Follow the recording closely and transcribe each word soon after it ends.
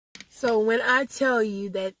So when I tell you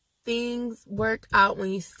that things work out when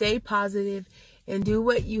you stay positive and do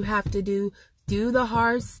what you have to do the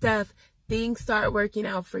hard stuff, things start working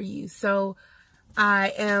out for you. So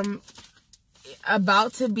I am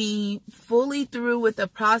about to be fully through with the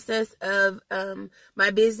process of my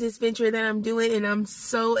business venture that I'm doing, and I'm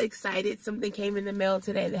so excited. Something came in the mail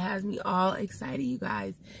today that has me all excited, you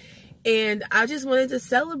guys. And I just wanted to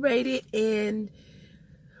celebrate it and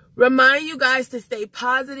remind you guys to stay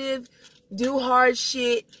positive, do hard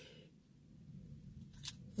shit,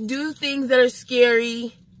 do things that are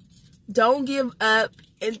scary, don't give up,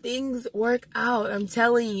 and things work out. I'm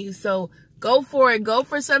telling you. So go for it. Go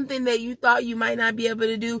for something that you thought you might not be able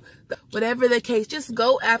to do. Whatever the case, just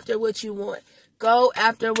go after what you want. Go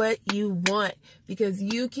after what you want, because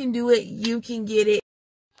you can do it. You can get it.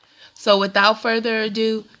 So without further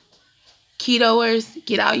ado, Ketoers,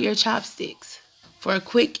 get out your chopsticks for a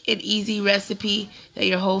quick and easy recipe that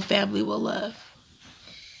your whole family will love.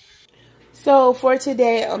 So for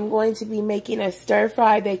today, I'm going to be making a stir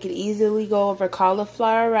fry that could easily go over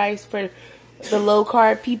cauliflower rice for the low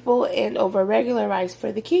carb people and over regular rice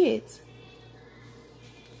for the kids.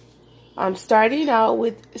 I'm starting out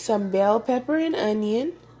with some bell pepper and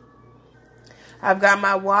onion. I've got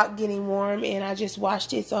my wok getting warm and I just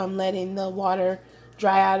washed it, so I'm letting the water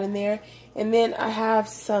dry out in there. And then I have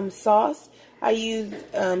some sauce. I use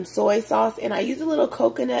soy sauce, and I use a little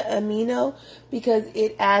coconut amino because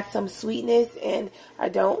it adds some sweetness, and I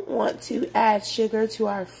don't want to add sugar to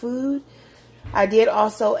our food. I did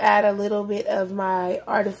also add a little bit of my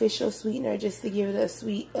artificial sweetener just to give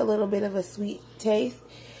it a little bit of a sweet taste.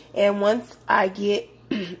 And once I get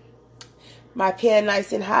my pan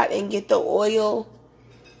nice and hot and get the oil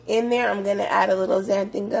in there, I'm going to add a little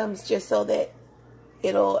xanthan gums just so that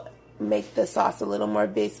it'll make the sauce a little more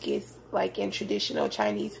viscous, like in traditional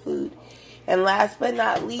Chinese food. And last but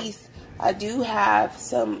not least, I do have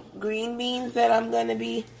some green beans that I'm going to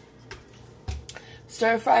be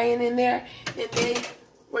stir frying in there. And they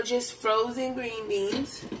were just frozen green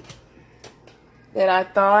beans that I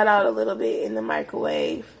thawed out a little bit in the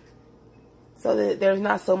microwave so that there's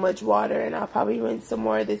not so much water. And I'll probably rinse some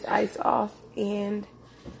more of this ice off, and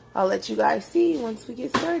I'll let you guys see once we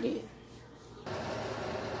get started.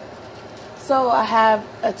 So I have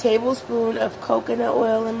a tablespoon of coconut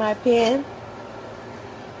oil in my pan,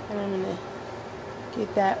 and I'm gonna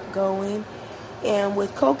get that going. And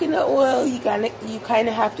with coconut oil, you kind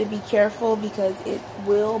of have to be careful because it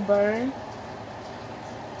will burn.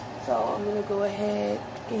 So I'm gonna go ahead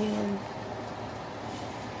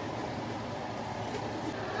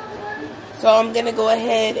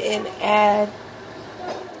and add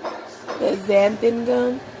the xanthan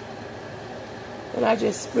gum. And I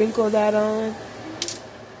just sprinkle that on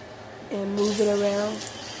and move it around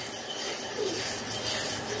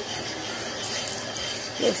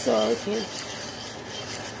just so it can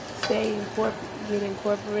get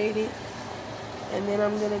incorporated. And then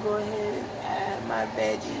I'm going to go ahead and add my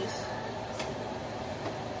veggies.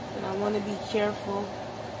 And I want to be careful.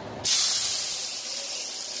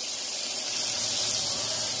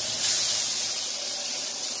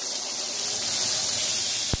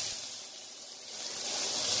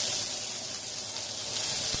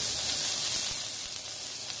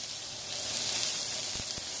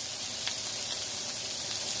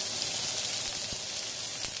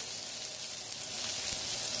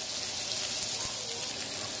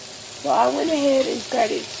 So I went ahead and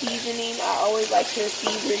started seasoning. I always like to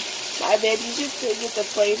season my veggies just to get the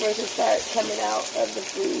flavor to start coming out of the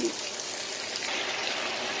food.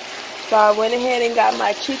 So I went ahead and got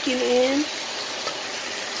my chicken in.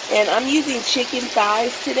 And I'm using chicken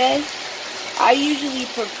thighs today. I usually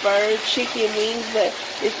prefer chicken wings, but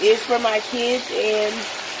this is for my kids, and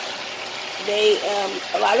they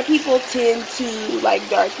a lot of people tend to like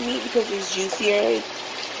dark meat because it's juicier. It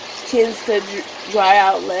tends to dry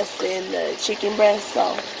out less than the chicken breast, so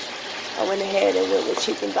I went ahead and went with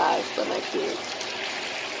chicken thighs for my kids.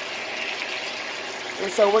 And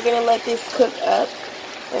so we're gonna let this cook up,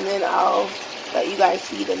 and then I'll let you guys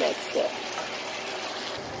see the next step.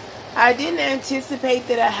 I didn't anticipate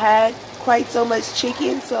that I had quite so much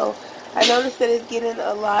chicken, so I noticed that it's getting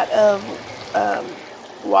a lot of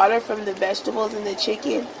water from the vegetables and the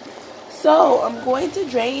chicken. So I'm going to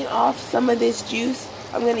drain off some of this juice.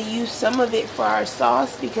 I'm going to use some of it for our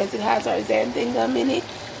sauce because it has our xanthan gum in it,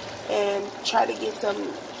 and try to get some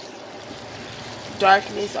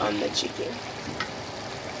darkness on the chicken.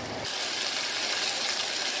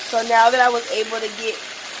 So now that I was able to get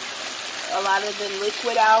a lot of the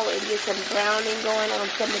liquid out and get some browning going on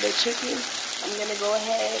some of the chicken, I'm going to go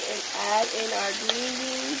ahead and add in our green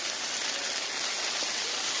beans.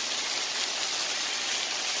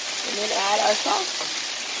 And then add our sauce.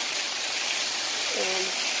 And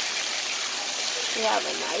we have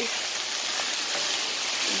a nice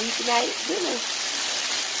weeknight dinner.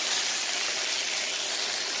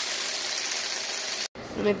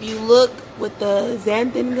 And if you look with the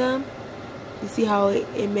xanthan gum, you see how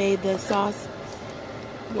it made the sauce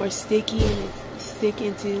more sticky and it's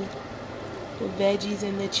sticking to the veggies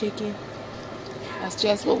and the chicken. That's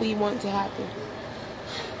just what we want to happen.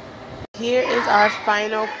 Here is our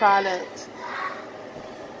final product.